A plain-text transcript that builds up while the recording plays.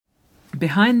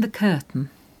Behind the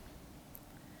curtain.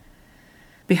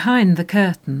 Behind the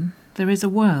curtain there is a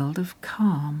world of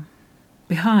calm.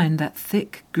 Behind that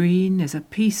thick green is a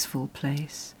peaceful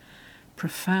place,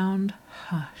 profound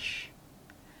hush.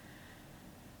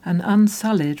 An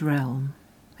unsullied realm,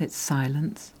 its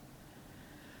silence.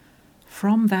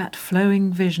 From that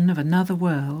flowing vision of another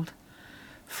world,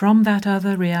 from that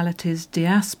other reality's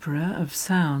diaspora of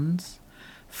sounds,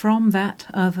 from that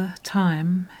other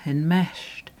time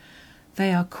enmeshed,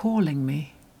 they are calling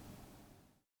me.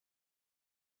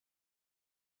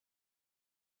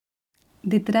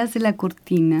 Detrás de la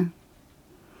cortina.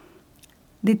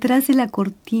 Detrás de la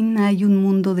cortina hay un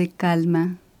mundo de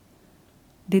calma.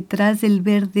 Detrás del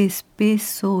verde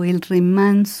espeso, el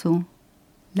remanso,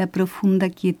 la profunda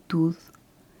quietud.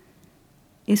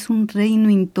 Es un reino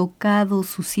intocado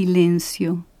su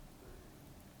silencio.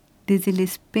 Desde el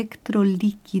espectro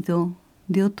líquido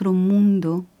de otro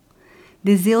mundo,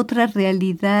 desde otra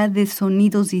realidad de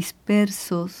sonidos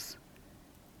dispersos,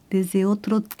 desde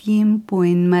otro tiempo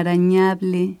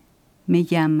enmarañable, me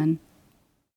llaman.